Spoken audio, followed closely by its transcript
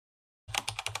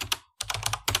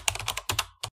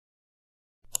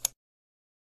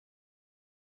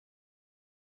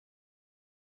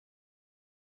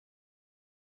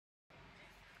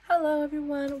Hello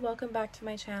everyone, welcome back to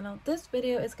my channel. This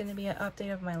video is going to be an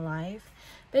update of my life.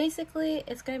 Basically,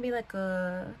 it's going to be like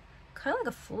a kind of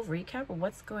like a full recap of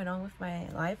what's going on with my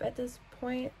life at this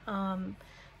point. No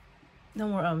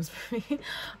more ums for me.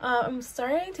 I'm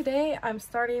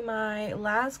starting my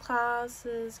last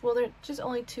classes. Well, there are just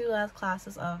only two last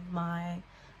classes of my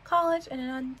college, and then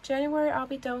in January I'll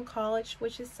be done with college,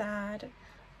 which is sad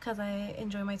because I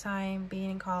enjoy my time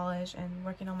being in college and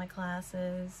working on my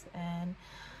classes and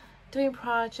doing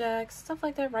projects, stuff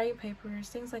like that, writing papers,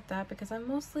 things like that, because I'm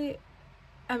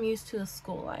used to a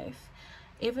school life.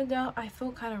 Even though I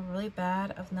feel kind of really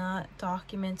bad of not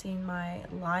documenting my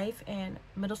life in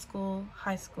middle school,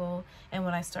 high school, and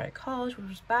when I started college, which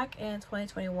was back in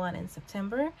 2021 in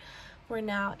September. We're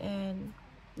now in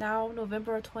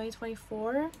November of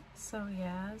 2024. So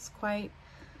yeah, it's quite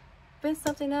been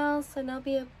something else, and I'll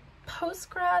be a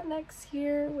post-grad next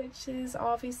year, which is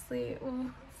obviously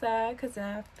sad because I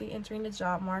have to be entering the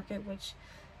job market, which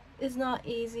is not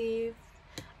easy.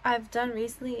 I've done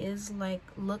recently is like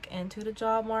look into the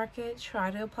job market,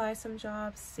 try to apply some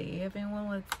jobs, see if anyone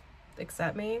would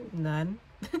accept me. None.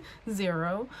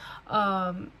 Zero.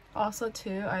 Also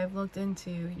too, I've looked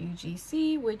into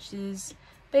UGC, which is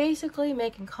basically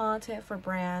making content for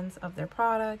brands of their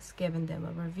products, giving them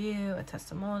a review, a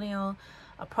testimonial,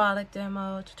 a product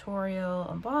demo, tutorial,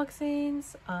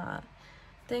 unboxings,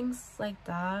 things like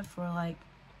that for like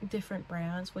different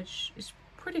brands, which is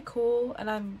pretty cool. And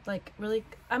I'm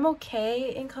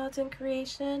okay in content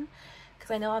creation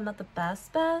because I know I'm not the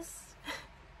best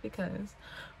because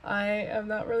I am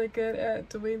not really good at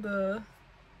doing the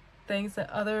things that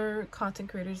other content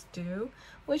creators do,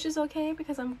 which is okay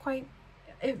because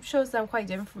it shows that I'm quite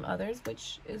different from others,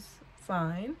 which is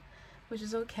fine, which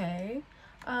is okay.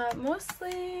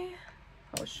 Mostly,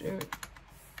 oh shoot,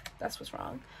 that's what's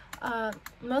wrong.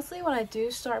 Mostly when I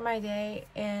do start my day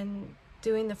and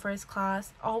doing the first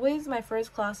class, always my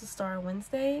first classes start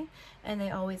Wednesday and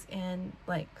they always end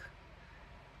like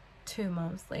 2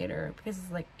 months later because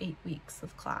it's like 8 weeks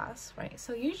of class, right?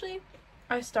 So usually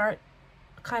I start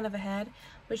kind of ahead,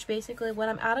 which basically when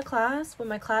I'm out of class, when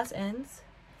my class ends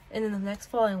and then the next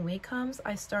following week comes,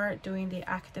 I start doing the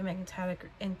academic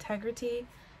integrity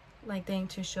like thing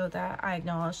to show that I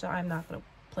acknowledge that I'm not going to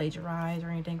plagiarize or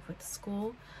anything with the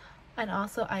school. And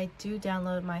also I do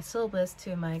download my syllabus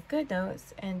to my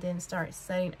GoodNotes and then start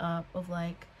setting up of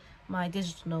like my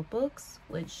digital notebooks,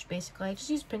 which basically I just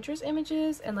use Pinterest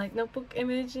images and like notebook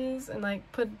images and like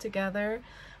put it together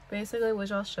basically,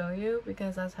 which I'll show you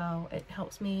because that's how it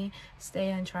helps me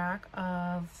stay on track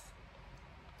of,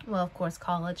 well, of course,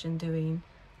 college and doing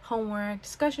homework,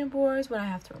 discussion boards when I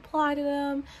have to reply to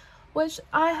them, which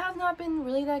I have not been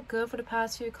really that good for the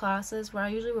past few classes, where I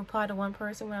usually reply to one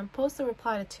person when I'm supposed to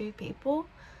reply to 2 people,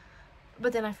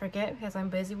 but then I forget because I'm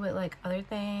busy with like other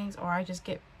things, or I just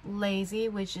get lazy,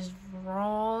 which is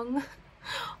wrong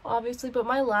obviously. But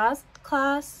my last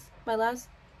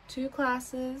 2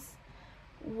 classes,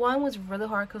 one was really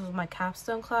hard because it was my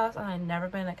capstone class and I'd never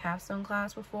been in a capstone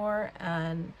class before,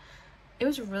 and it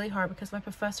was really hard because my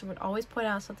professor would always point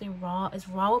out something is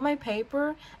wrong with my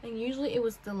paper, and usually it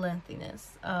was the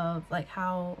lengthiness of like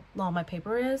how long my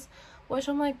paper is, which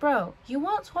I'm like, bro, you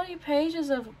want 20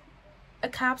 pages of a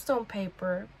capstone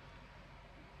paper?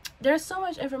 There's so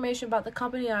much information about the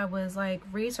company I was like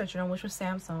researching on, which was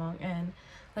Samsung, and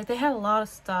like they had a lot of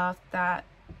stuff that,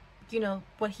 you know,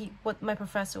 what my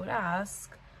professor would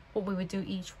ask, what we would do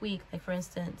each week, like for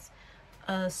instance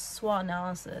a SWOT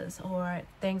analysis, or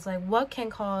things like what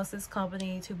can cause this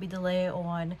company to be delayed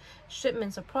on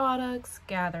shipments of products,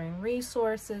 gathering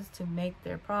resources to make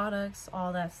their products,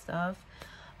 all that stuff.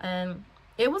 And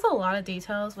it was a lot of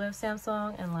details with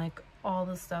Samsung and like all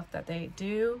the stuff that they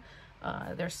do,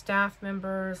 their staff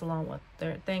members, along with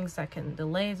their things that can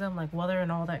delay them, like weather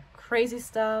and all that crazy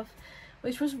stuff,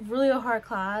 which was really a hard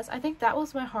class. I think that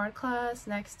was my hard class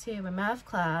next to my math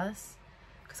class,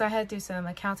 because I had to do some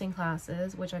accounting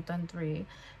classes, which I've done 3.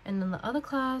 And then the other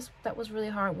class that was really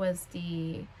hard was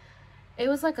it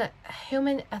was like a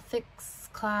human ethics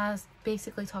class,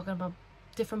 basically talking about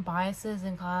different biases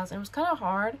in class, and it was kind of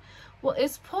hard. Well,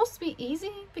 it's supposed to be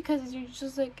easy because you're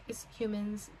just like, it's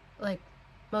humans, like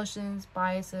emotions,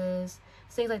 biases,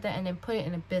 things like that, and then put it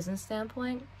in a business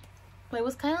standpoint. But it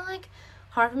was kind of like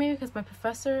hard for me because my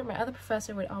other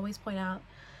professor would always point out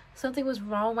something was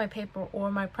wrong with my paper,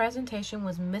 or my presentation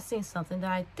was missing something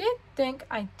that I did think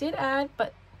I did add,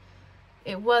 but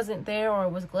it wasn't there, or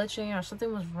it was glitching, or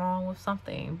something was wrong with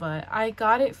something. But I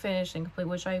got it finished and complete,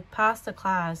 which I passed the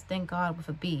class, thank God, with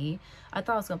a B. I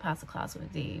thought I was gonna pass the class with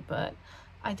a D, but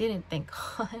I didn't, thank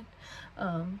God,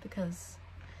 because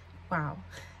wow,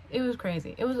 it was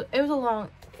crazy. It was a long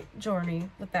journey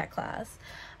with that class.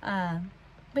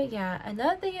 But yeah,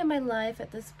 another thing in my life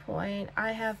at this point,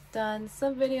 I have done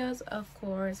some videos, of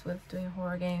course, with doing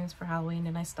horror games for Halloween,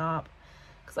 and I stopped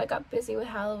because I got busy with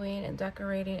Halloween and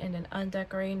decorating and then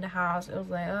undecorating the house. It was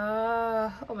like,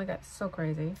 oh my god, so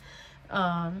crazy.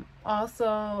 Also,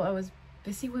 I was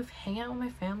busy with hanging out with my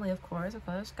family, of course.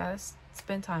 Gotta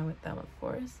spend time with them, of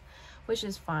course, which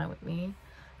is fine with me.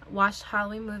 Watched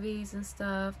Halloween movies and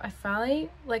stuff. I finally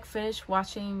like finished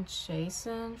watching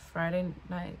Jason Friday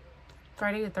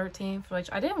the 13th, which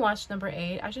I didn't watch number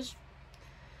 8.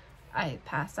 I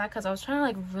passed that because I was trying to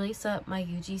like really set up my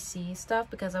UGC stuff,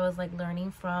 because I was like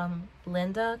learning from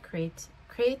Linda,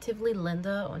 Creatively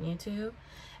Linda on YouTube,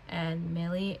 and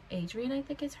Millie Adrian, I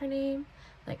think is her name.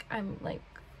 Like I'm like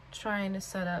trying to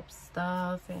set up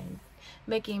stuff and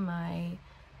making my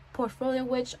portfolio,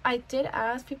 which I did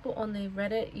ask people on the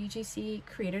Reddit UGC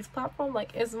creators platform,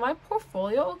 like, is my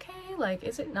portfolio okay? Like,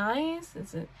 is it nice?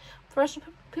 Is it professional?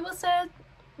 People said,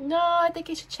 no, I think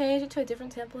you should change it to a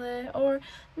different template, or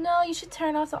no, you should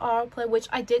turn off the autoplay, which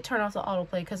I did turn off the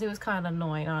autoplay because it was kind of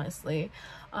annoying, honestly.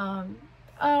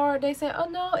 Or they said, oh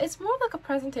no, it's more like a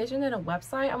presentation than a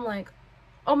website. I'm like,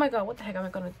 oh my god, what the heck am I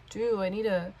gonna do? I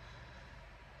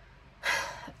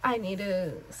need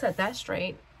to set that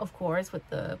straight, of course, with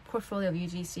the portfolio of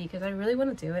UGC, because I really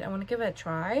want to do it. I want to give it a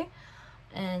try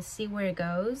and see where it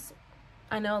goes.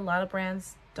 I know a lot of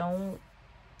brands don't,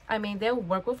 I mean, they'll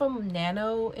work with a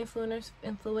nano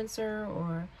influencer,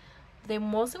 or they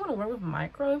mostly want to work with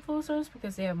micro influencers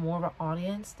because they have more of an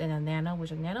audience than a nano,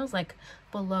 which a nano is like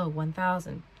below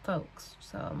 1,000 folks.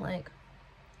 So I'm like,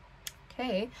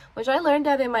 okay, which I learned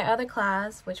that in my other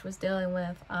class, which was dealing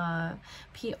with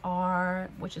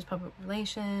PR, which is public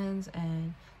relations,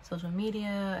 and social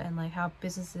media, and like how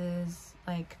businesses,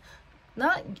 like,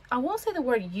 not, I won't say the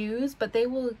word use, but they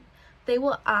will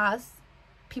ask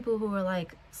people who are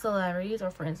like celebrities, or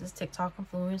for instance TikTok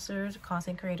influencers or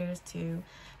content creators, to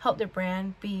help their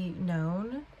brand be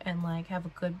known and like have a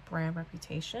good brand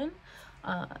reputation.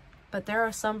 But there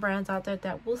are some brands out there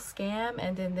that will scam,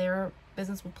 and then their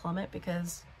business will plummet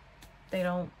because they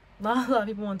don't, not a lot of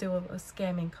people want to do a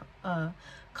scamming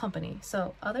company.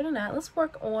 So other than that, let's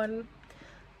work on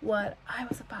what I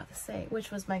was about to say,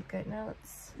 which was my good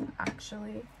notes,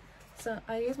 actually. So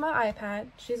I use my iPad.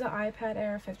 She's an iPad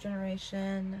Air 5th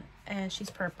generation, and she's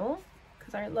purple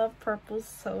because I love purple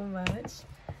so much.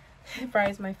 It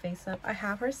brightens my face up. I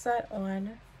have her set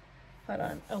on, hold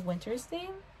on, a winter's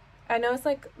theme. I know it's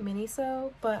like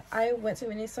Miniso, but I went to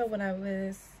Miniso when I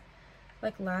was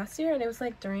like last year, and it was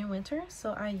like during winter,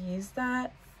 so I used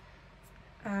that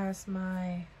as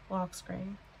my lock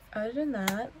screen. Other than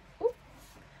that,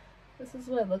 this is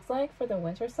what it looks like for the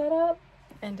winter setup,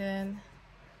 and then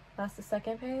that's the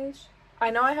second page. I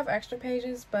know I have extra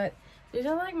pages, but these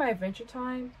are like my Adventure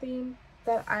Time theme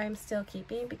that I'm still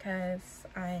keeping because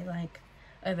I like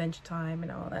Adventure Time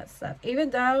and all that stuff.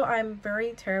 Even though I'm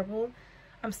very terrible,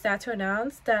 I'm sad to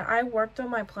announce that I worked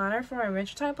on my planner for my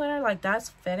Adventure Time planner. Like, that's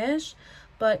finished,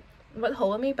 but what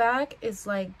holding me back is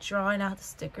like drawing out the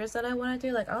stickers that I want to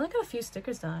do. Like, I only got a few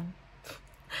stickers done.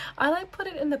 I like put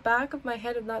it in the back of my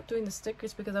head of not doing the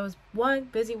stickers because I was, one,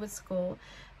 busy with school,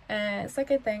 and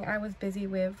second thing, I was busy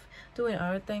with doing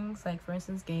other things, like for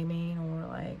instance gaming or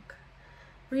like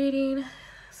reading.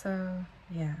 So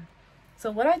yeah, so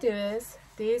what I do is,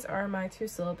 these are my 2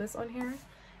 syllabus on here,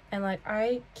 and like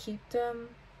I keep them,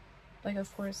 like,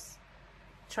 of course,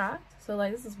 tracked. So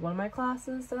like this is one of my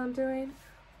classes that I'm doing,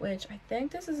 which I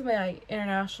think this is my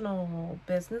international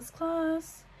business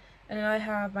class, and then I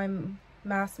have my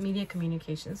mass media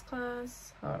communications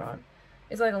class. Hold on,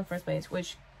 it's like on first page,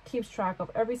 which keeps track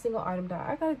of every single item that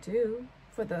I gotta do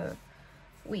for the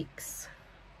weeks.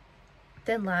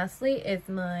 Then lastly is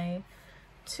my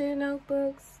 2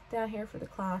 notebooks down here for the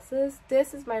classes.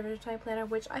 This is my Adventure Time planner,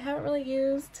 which I haven't really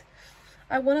used.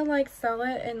 I want to like sell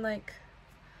it and like,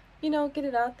 you know, get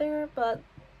it out there, but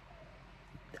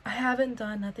I haven't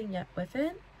done nothing yet with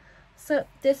it. So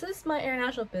this is my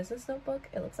international business notebook.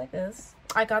 It looks like this.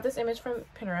 I got this image from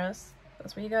Pinterest.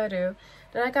 That's what you gotta do.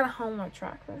 Then I got a homework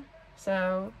tracker.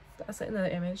 So that's another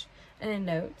image. And then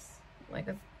notes, like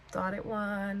a dotted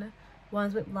one,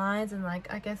 ones with lines, and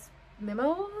like, I guess,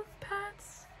 memo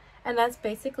pads. And that's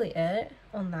basically it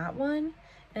on that one.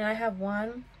 And I have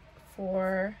one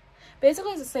for,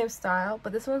 basically it's the same style,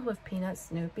 but this one's with Peanut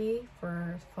Snoopy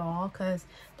for fall, because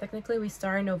technically we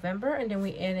start in November and then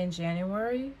we end in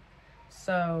January.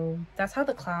 So that's how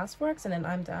the class works, and then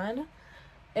I'm done.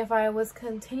 If I was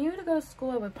continuing to go to school,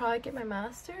 I would probably get my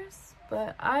master's,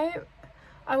 but I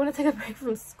want to take a break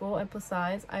from school, and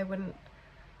besides, I wouldn't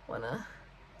want to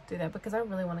do that because I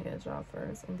really want to get a job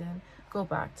first and then go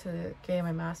back to getting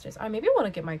my master's. I maybe want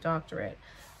to get my doctorate,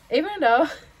 even though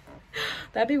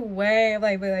that'd be way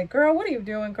like, girl, what are you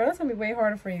doing, girl? That's gonna be way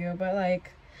harder for you. But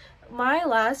like my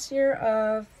last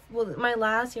year,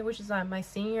 which is my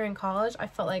senior year in college, I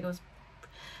felt like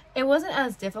it wasn't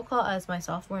as difficult as my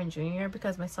sophomore and junior year,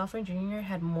 because my sophomore and junior year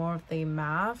had more of the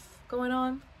math going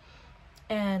on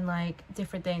and like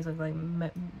different things with like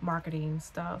marketing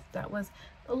stuff that was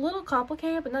a little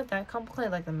complicated, but not that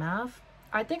complicated like the math.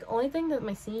 I think only thing that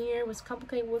my senior year was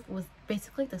complicated with was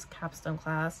basically this capstone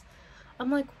class.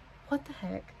 I'm like, what the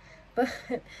heck? But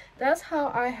that's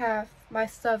how I have my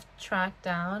stuff tracked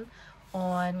down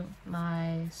on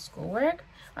my schoolwork.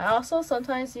 I also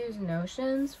sometimes use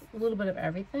Notions, a little bit of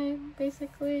everything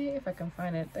basically, if I can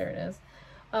find it. There it is.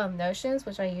 Notions,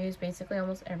 which I use basically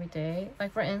almost every day.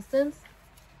 Like for instance,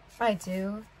 I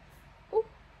do, ooh,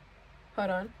 hold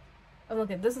on, I'm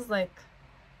looking, this is like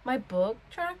my book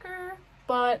tracker,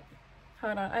 but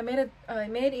hold on, I made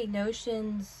a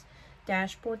Notions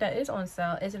dashboard that is on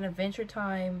sale. It's an Adventure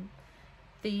Time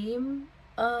theme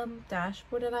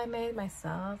dashboard that I made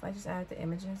myself. I just added the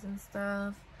images and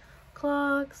stuff,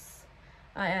 clocks.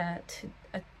 I add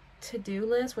a to-do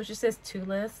list, which just says to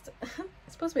list.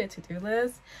 It's supposed to be a to-do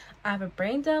list. I have a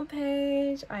brain dump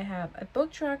page. I have a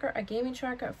book tracker, a gaming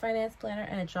tracker, a finance planner,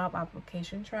 and a job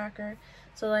application tracker.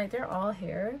 So like they're all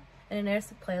here. And then there's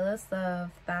the playlist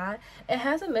of that. It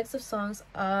has a mix of songs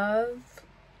of,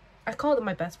 I call it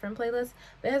my best friend playlist,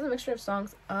 but it has a mixture of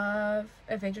songs of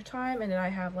Adventure Time, and then I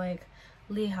have like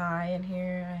Lehigh in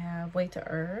here. I have Wait to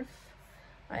Earth.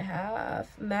 I have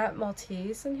Matt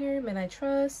Maltese in here, Midnight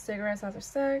Trust, Cigarettes After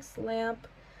Sex, Lamp,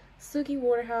 Suki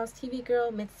Waterhouse, TV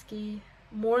Girl, Mitski,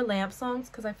 more Lamp songs,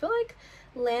 because I feel like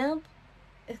Lamp,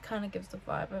 it kind of gives the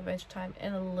vibe of Adventure Time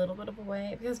in a little bit of a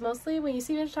way, because mostly when you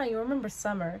see Adventure Time, you remember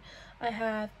summer. I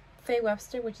have Faye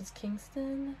Webster, which is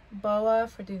Kingston, Boa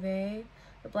for Duvet,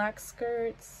 The Black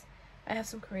Skirts. I have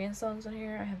some Korean songs on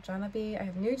here. I have Janabi, I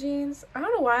have New Jeans. I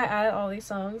don't know why I added all these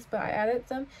songs, but I added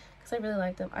them because I really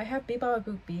like them. I have Beat Bada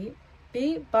Boop Beat,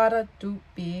 Beat Bada Doop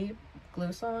Beat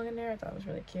glue song in there. I thought it was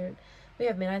really cute. We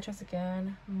have Midnight Trust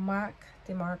again, Mac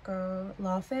DeMarco,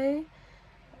 Lafe.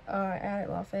 I added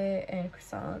Lafe and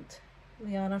Croissant,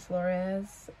 Liana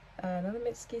Flores, another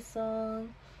Mitski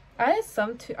song. I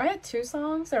had two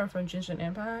songs that were from Genshin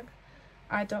Impact.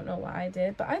 I don't know why I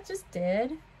did, but I just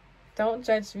did. Don't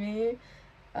judge me.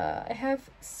 I have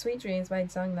Sweet Dreams by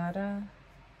Jung Nada.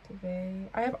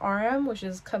 I have RM, which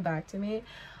is Come Back to Me.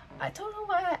 I don't know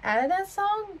why I added that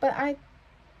song, but I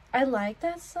like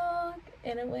that song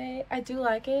in a way. I do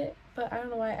like it, but I don't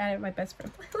know why I added my best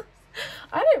friend playlist.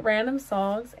 I did random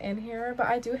songs in here, but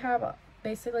I do have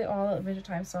basically all the Adventure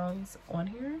Time songs on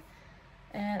here.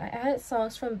 And I added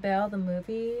songs from Belle the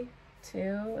movie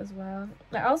too as well.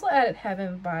 I also added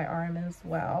Heaven by RM as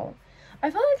well. I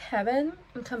feel like Heaven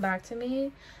and Come Back to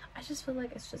Me, I just feel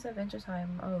like it's just Adventure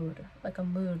Time mode, like a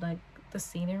mood, like the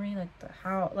scenery,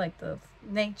 like the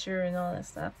nature and all that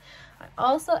stuff. I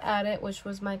also added, which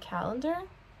was my calendar,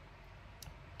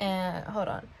 and hold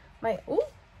on,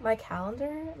 my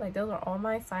calendar, like those are all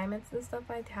my assignments and stuff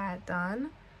I had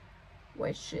done,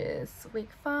 which is week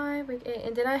 5, week 8,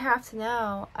 and then I have to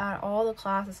now add all the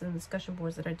classes and discussion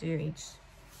boards that are due each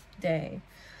day.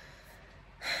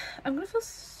 I'm gonna feel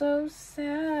so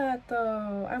sad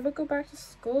though. I would go back to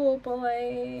school, but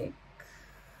like,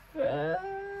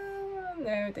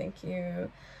 no thank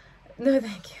you. No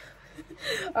thank you.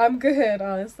 I'm good,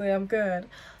 honestly, I'm good.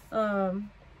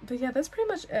 But yeah, that's pretty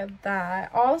much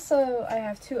that. Also, I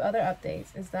have 2 other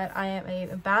updates. Is that I am an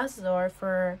ambassador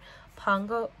for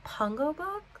Pango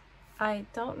Book. I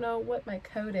don't know what my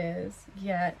code is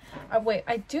yet. Wait,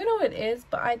 I do know what it is,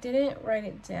 but I didn't write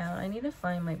it down. I need to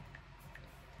find my,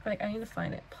 I need to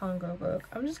find it. Pango Book.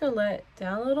 I'm just gonna let it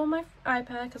download on my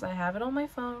iPad because I have it on my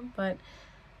phone, but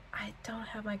I don't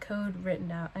have my code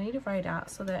written out. I need to write it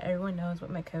out so that everyone knows what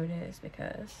my code is,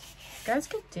 because guys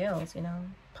get deals, you know.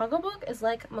 Pango Book is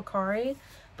like Macari,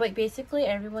 but basically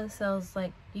everyone sells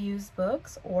like used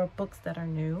books or books that are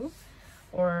new,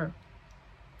 or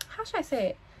how should I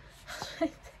say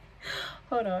it?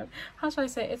 Hold on. How should I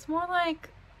say it? It's more like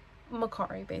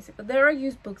Macari, basically. There are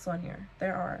used books on here.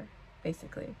 There are,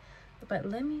 basically. But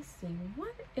let me see.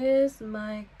 What is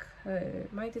my code?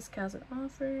 My discounts and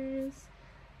offers.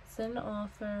 Send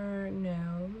offer.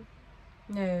 No.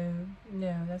 No.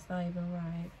 No, that's not even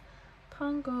right.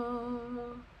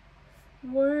 Pango.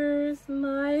 Where's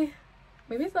my...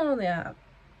 Maybe it's not on the app.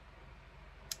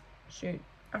 Shoot.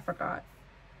 I forgot.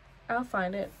 I'll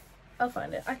find it.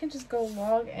 I can just go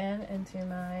log in into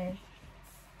my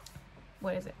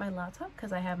what is it, my laptop,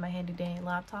 because I have my handy dandy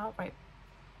laptop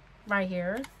right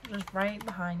here, just right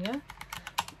behind you.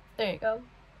 There you go.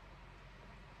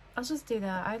 I'll just do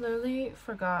that. I literally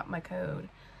forgot my code,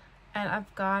 and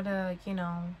I've gotta, you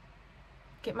know,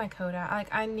 get my code out. Like,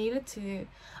 I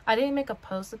didn't make a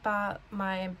post about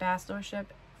my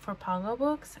ambassadorship for Pango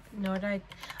books, nor did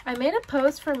I made a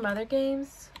post for Mother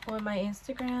Games on my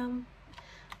Instagram,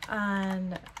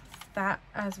 and that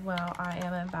as well, I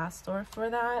am ambassador for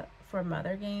that, for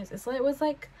Mother Games. It was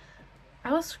like,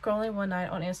 I was scrolling one night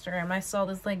on Instagram and I saw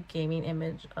this like gaming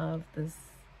image of this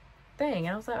thing,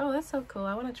 and I was like, oh, that's so cool,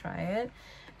 I want to try it.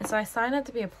 And so I signed up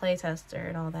to be a playtester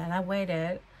and all that, and I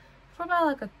waited for about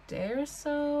like a day or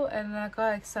so, and I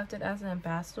got accepted as an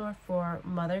ambassador for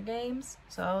Mother Games,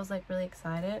 so I was like really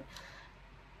excited.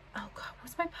 Oh god,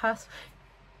 what's my password?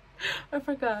 I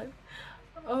forgot.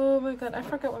 Oh my god, I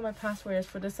forgot what my password is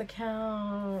for this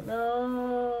account.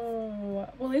 No.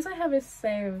 Well, at least I have it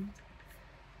saved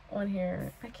on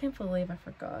here. I can't believe I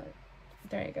forgot.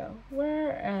 There you go.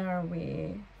 Where are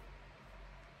we?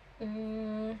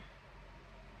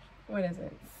 What is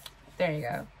it? There you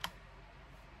go.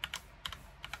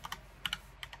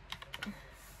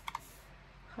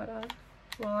 Hold on.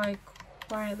 While I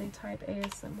quietly type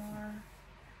ASMR.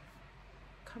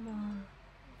 Come on.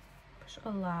 Push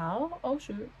allow. Oh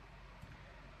shoot.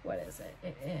 What is it?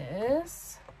 It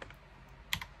is.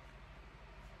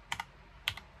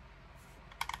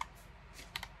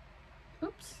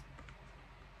 Oops.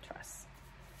 Trust.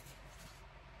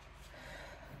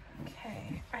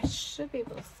 Okay. I should be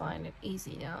able to find it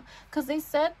easy now. Because they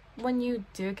said when you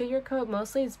do get your code,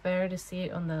 mostly it's better to see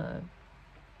it on the,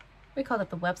 we call it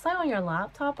the website on your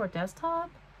laptop or desktop.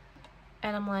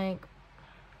 And I'm like,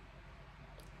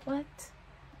 what?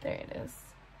 There it is.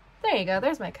 There you go.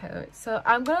 There's my code. So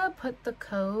I'm gonna put the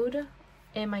code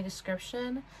in my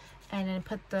description, and then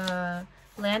put the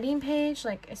landing page,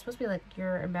 like it's supposed to be like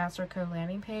your ambassador code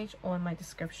landing page, on my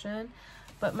description.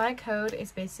 But my code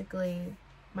is basically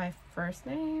my first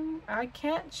name. I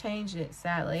can't change it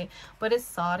sadly, but it's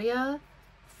Saadiyaa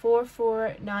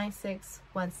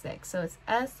 449616. So it's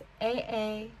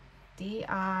SAADIYAA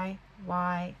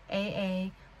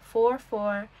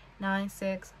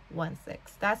 449616.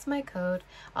 That's my code.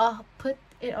 I'll put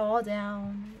it all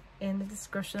down in the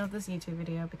description of this YouTube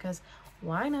video, because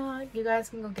why not? You guys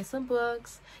can go get some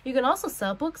books. You can also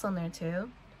sell books on there too.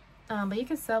 But you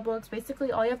can sell books.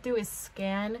 Basically, all you have to do is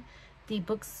scan the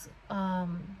book's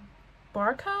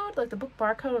barcode, like the book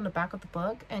barcode on the back of the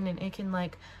book, and then it can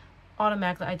like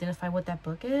automatically identify what that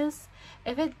book is.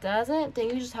 If it doesn't, then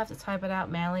you just have to type it out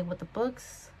manually, what the book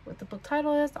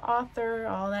title is, the author,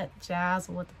 all that jazz,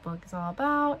 what the book is all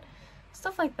about,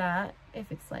 stuff like that,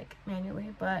 if it's like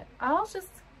manually. But I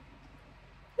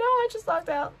just logged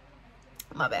out,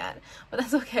 my bad, but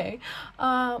that's okay.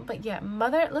 But yeah,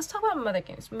 let's talk about Mother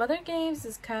Games. Mother Games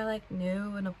is kind of like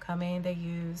new and upcoming. They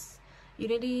use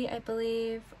Unity, I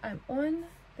believe. I'm on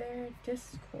their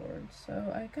Discord,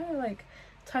 so I gotta like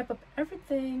type up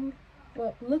everything,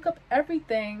 well, look up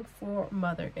everything for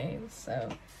Mother Games. So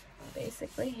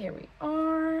basically, here we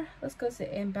are. Let's go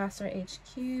to Ambassador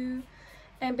HQ.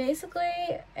 And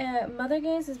basically, Mother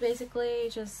Games is basically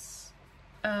just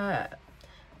a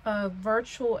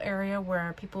virtual area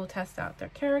where people test out their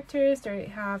characters. They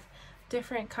have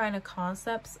different kind of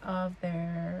concepts of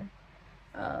their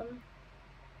what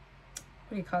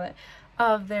do you call it,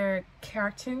 of their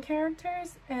cartoon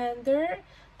characters, and they're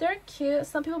cute.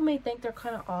 Some people may think they're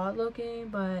kind of odd looking,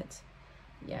 but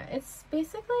yeah, it's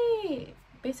basically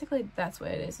that's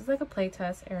what it is. It's like a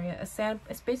playtest area,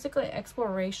 it's basically an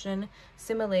exploration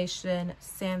simulation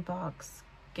sandbox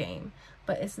game,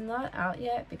 but it's not out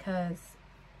yet because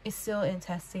it's still in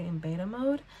testing in beta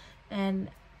mode.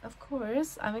 And of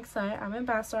course, I'm excited. I'm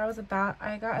ambassador.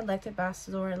 I got elected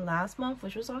ambassador last month,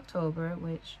 which was October,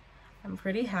 which I'm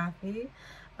pretty happy.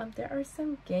 There are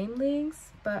some game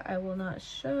links, but I will not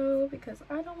show because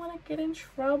I don't want to get in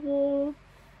trouble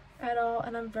at all.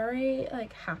 And I'm very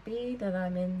like happy that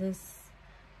I'm in this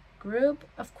group.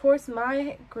 Of course,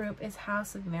 my group is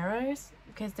House of Mirrors,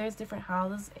 because there's different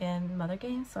houses in Mother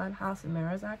Games, so I'm House of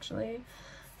Mirrors actually.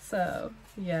 So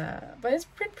yeah, but it's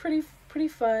pretty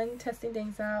fun testing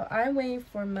things out. I'm waiting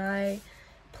for my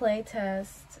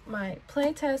playtest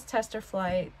tester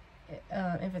flight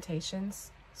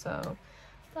invitations, so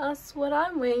that's what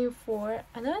I'm waiting for.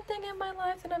 Another thing in my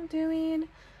life that I'm doing,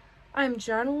 I'm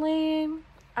journaling.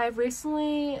 I've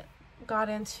recently got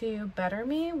into Better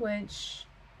Me, which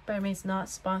Better Me's not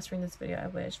sponsoring this video, I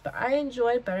wish, but I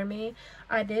enjoyed Better Me.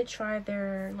 I did try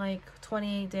their like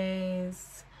 28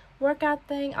 days workout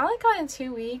thing. I only got in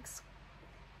 2 weeks,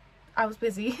 I was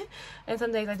busy and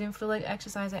some days I didn't feel like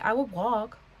exercising. I would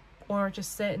walk or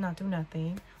just sit and not do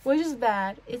nothing, which is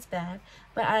bad. It's bad.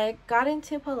 But I got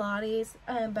into Pilates,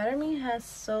 and Better Me has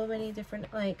so many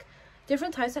different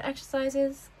types of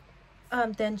exercises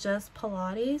than just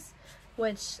Pilates,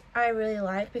 which I really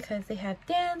like because they have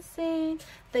dancing.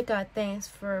 They got things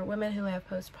for women who have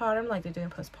postpartum, like they're doing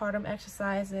postpartum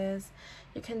exercises.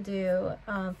 You can do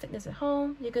fitness at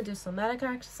home. You can do somatic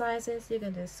exercises. You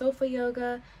can do sofa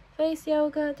yoga, face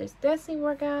yoga. There's dancing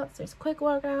workouts. There's quick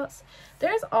workouts.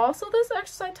 There's also this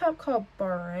exercise type called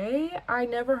barre. I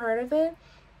never heard of it,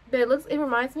 but it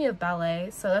reminds me of ballet,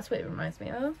 so that's what it reminds me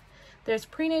of. There's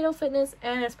prenatal fitness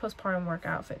and there's postpartum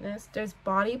workout fitness. There's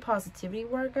body positivity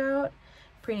workout,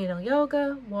 prenatal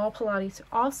yoga, wall Pilates,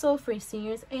 also for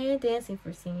seniors, and dancing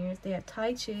for seniors. They have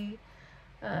Tai Chi.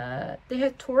 They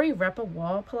have Tori Repa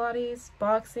wall Pilates,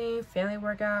 boxing, family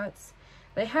workouts.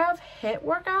 They have HIIT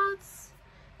workouts.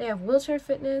 They have wheelchair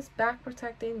fitness, back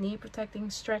protecting, knee protecting,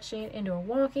 stretching, indoor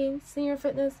walking, senior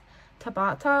fitness,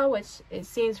 Tabata, which it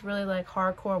seems really like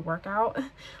hardcore workout.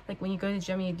 Like when you go to the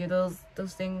gym and you do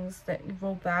those things that you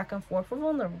roll back and forth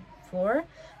on the floor.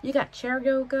 You got chair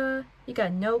yoga. You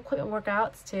got no equipment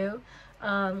workouts too.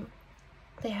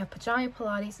 They have pajama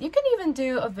Pilates. You can even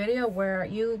do a video where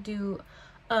you do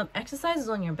exercises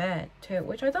on your bed too,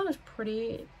 which I thought was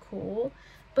pretty cool.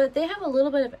 But they have a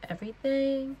little bit of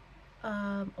everything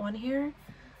on here.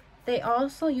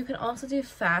 You can also do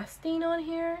fasting on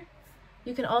here.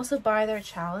 You can also buy their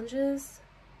challenges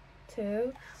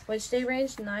too, which they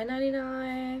range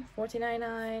 $9.99,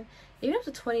 $14.99, even up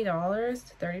to $20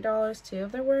 to $30 too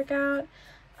of their workout.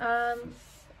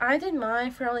 I did mine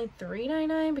for only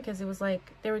 $3.99 because it was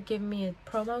like they were giving me a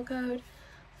promo code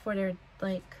for their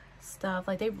like stuff.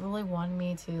 Like they really wanted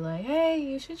me to like, hey,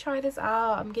 you should try this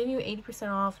out. I'm giving you 80%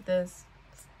 off this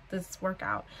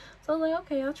workout. So I was like,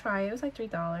 okay, I'll try it. It was like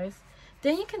 $3.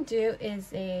 Then you can do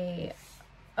is a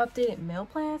updated meal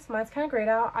plans. Mine's kind of grayed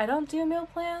out. I don't do meal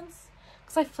plans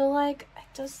because I feel like I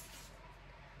just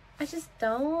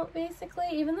don't, basically,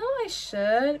 even though I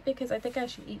should, because I think I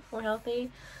should eat more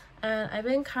healthy. And I've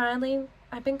been kind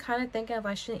of thinking if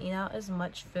I shouldn't eat out as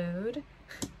much food,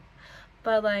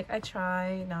 but like I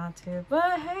try not to.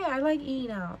 But hey, I like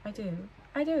eating out. I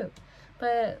do.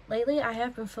 But lately I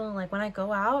have been feeling like when I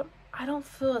go out, I don't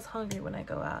feel as hungry when I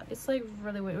go out. It's like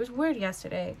really weird. It was weird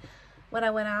yesterday. When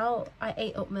I went out, I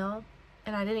ate oatmeal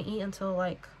and I didn't eat until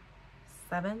like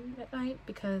 7 at night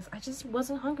because I just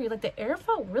wasn't hungry. Like the air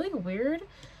felt really weird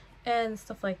and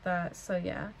stuff like that. So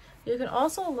yeah, you can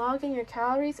also log in your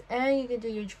calories and you can do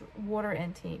your water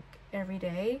intake every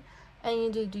day,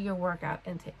 and you do your workout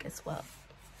intake as well.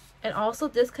 And also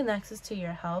this connects us to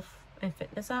your health and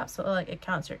fitness app, so like it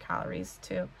counts your calories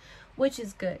too, which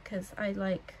is good because I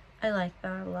like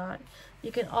that a lot.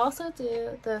 You can also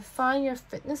do the find your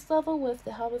fitness level with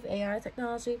the help of AI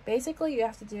technology. Basically, you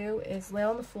have to do is lay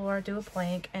on the floor, do a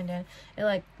plank, and then it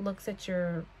like looks at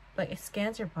your, like it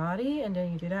scans your body, and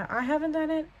then you do that. I haven't done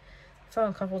it, so I'm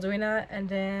uncomfortable doing that. And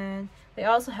then they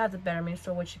also have the Better Me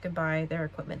store, which you can buy their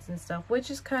equipment and stuff,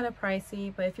 which is kind of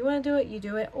pricey, but if you want to do it, you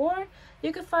do it. Or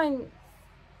you can find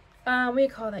what do you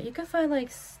call that? You can find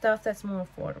like stuff that's more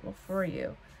affordable for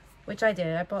you, which I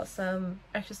did. I bought some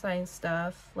exercise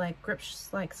stuff like grips,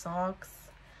 like socks,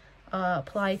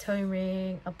 Pilates toning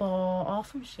ring, a ball, all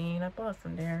from Shein. I bought it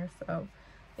from there, so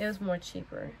it was more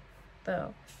cheaper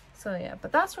though. So yeah,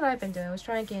 but that's what I've been doing, was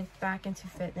trying to get back into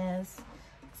fitness.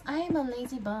 I am a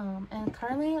lazy bum, and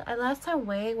currently I last time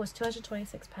weighed was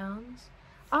 226 pounds.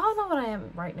 I don't know what I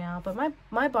am right now, but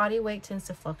my body weight tends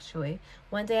to fluctuate.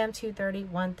 One day I'm 230,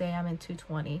 one day I'm at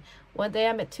 220, one day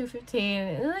I'm at 215,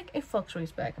 and like it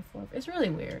fluctuates back and forth. It's really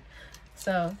weird,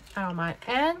 so I don't mind.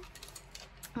 And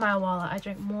my wallet, I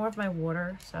drink more of my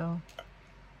water. So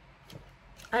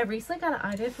I recently got an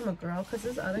idea from a girl, because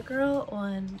this other girl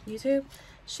on YouTube,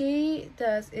 she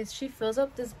fills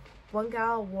up this 1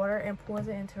 gallon of water and pours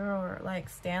it into her like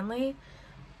Stanley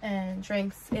and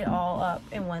drinks it all up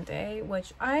in one day,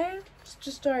 which I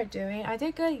just started doing. I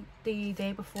did good the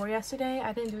day before yesterday.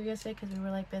 I didn't do it yesterday because we were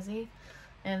like busy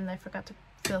and I forgot to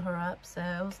fill her up, so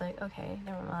I was like, okay,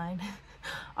 never mind.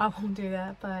 I won't do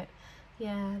that. But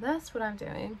yeah, that's what I'm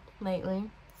doing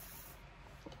lately.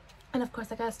 And of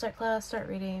course I gotta start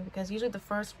reading, because usually the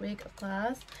first week of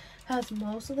class has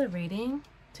most of the reading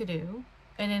to do,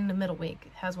 and in the middle week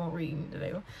it has more reading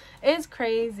to do. It's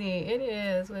crazy. It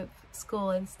is, with school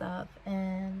and stuff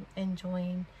and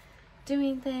enjoying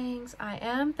doing things. I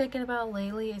am thinking about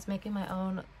lately is making my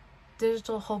own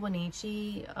digital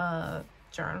Hobonichi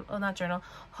journal, oh, not journal,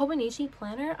 Hobonichi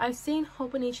planner. I've seen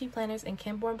Hobonichi planners and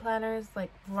Kinborn planners like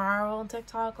viral on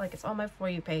TikTok. Like, it's on my For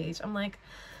You page. I'm like,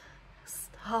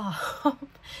 stop.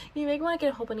 You make me want to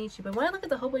get a Hobonichi, but when I look at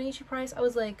the Hobonichi price, I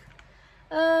was like,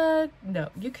 no,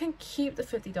 you can keep the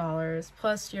 $50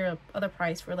 plus your other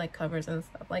price for like covers and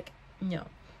stuff. Like, no.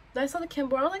 I saw the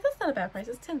Kinborn, I'm like, that's not a bad price,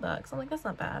 it's $10. I'm like, that's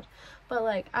not bad. But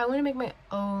like, I want to make my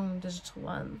own digital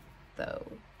one though.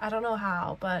 I don't know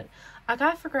how, but I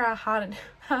gotta figure out how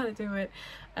to do it,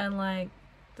 and like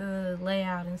the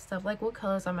layout and stuff. Like, what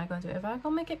colors am I gonna do? If I'm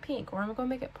gonna make it pink or I'm gonna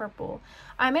make it purple.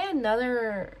 I made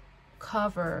another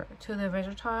cover to the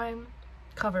Adventure Time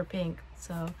cover pink,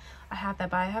 so I have that,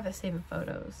 but I have it saved in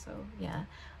photos. So yeah,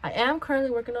 I am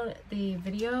currently working on the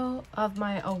video of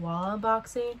my Owala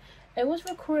unboxing. It was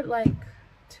recorded like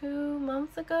 2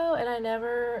 months ago and I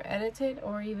never edited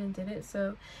or even did it,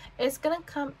 so it's gonna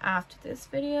come after this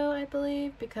video, I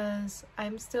believe, because I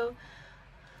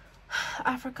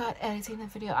forgot editing the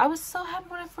video. I was so happy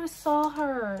when I first saw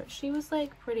her. She was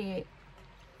like pretty.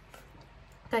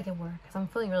 I can work because I'm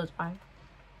feeling really tired.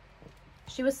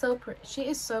 She was so pretty. She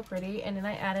is so pretty. And then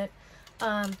I added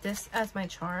this as my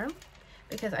charm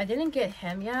because I didn't get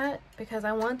him yet because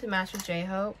I wanted to match with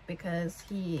J-Hope because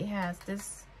he has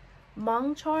this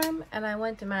Hmong charm, and I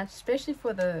wanted to match especially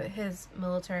for his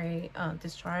military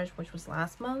discharge, which was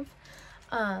last month.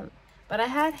 But I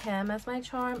had him as my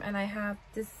charm, and I have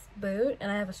this boot,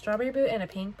 and I have a strawberry boot and a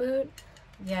pink boot.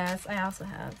 Yes, I also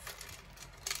have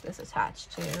this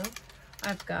attached too.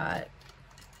 I've got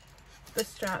the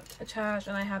strap attached,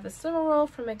 and I have the silver roll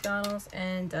from McDonald's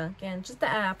and Dunkin', just to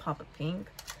add a pop of pink.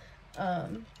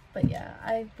 But yeah,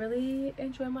 I really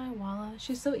enjoy my Owala.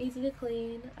 She's so easy to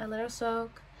clean. I let her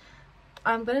soak.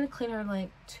 I'm gonna clean her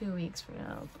like 2 weeks from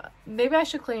now, but maybe I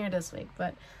should clean her this week.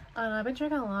 But I've been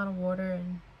drinking a lot of water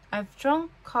and I've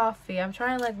drunk coffee. I'm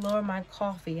trying to like lower my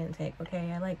coffee intake.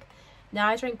 Okay, now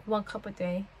I drink 1 cup a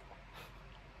day.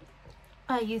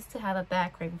 I used to have a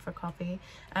bad craving for coffee.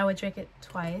 I would drink it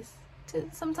twice to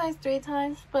sometimes 3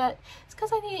 times, but it's because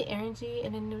I need energy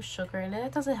and a new sugar, and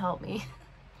it doesn't help me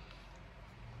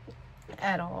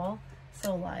at all.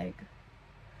 So like,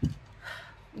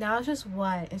 now it's just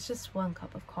what? It's just 1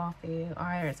 cup of coffee.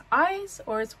 Either it's ice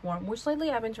or it's warm, which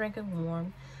lately I've been drinking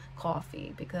warm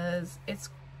coffee because it's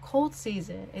cold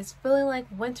season. It's feeling like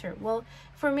winter. Well,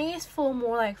 for me it's full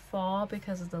more like fall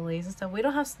because of the leaves and stuff. We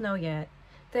don't have snow yet,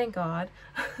 thank God.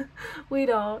 We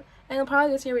don't, and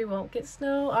probably this year we won't get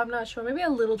snow. I'm not sure, maybe a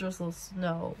little drizzle of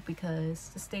snow because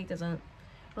the state doesn't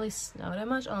really snow that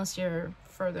much unless you're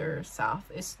further south.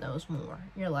 It snows more.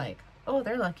 You're like, oh,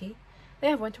 they're lucky. They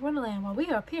have winter wonderland while we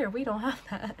up here, we don't have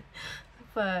that.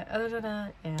 But other than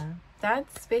that, yeah,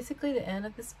 that's basically the end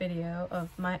of this video of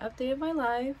my update of my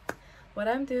life, what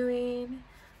I'm doing,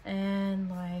 and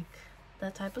like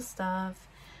that type of stuff.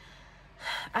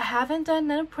 I haven't done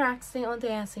none of practicing on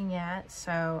dancing yet,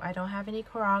 so I don't have any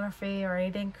choreography or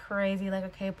anything crazy like a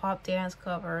K-pop dance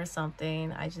cover or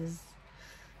something. I just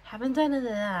haven't done none of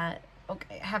that.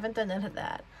 Okay, haven't done none of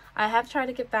that. I have tried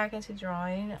to get back into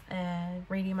drawing and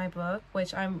reading my book,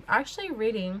 which I'm actually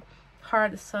reading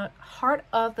Heart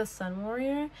of the Sun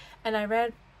Warrior, and I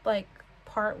read like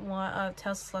part 1 of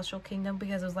Tales of Celestial Kingdom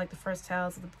because it was like the first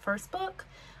tales of the first book.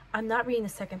 I'm not reading the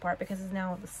second part because it's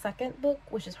now the second book,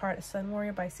 which is Heart of Sun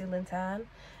Warrior by Sue Lin Tan.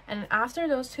 And after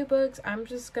those 2 books, I'm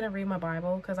just gonna read my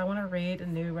Bible because I want to read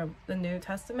the New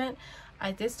Testament.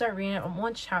 I did start reading it. I'm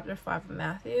on chapter 5 of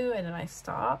Matthew, and then I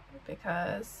stopped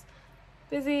because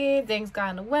busy, things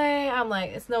got in the way. I'm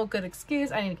like, it's no good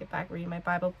excuse. I need to get back reading my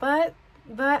Bible, but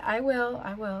I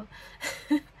will.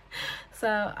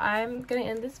 So I'm gonna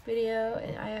end this video,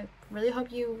 and I really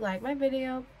hope you like my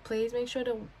video. Please make sure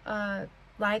to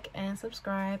like and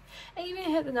subscribe, and even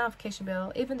hit the notification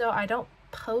bell. Even though I don't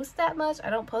post that much, I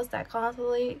don't post that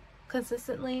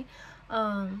consistently,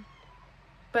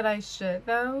 but I should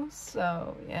though.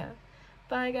 So yeah,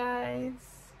 bye guys.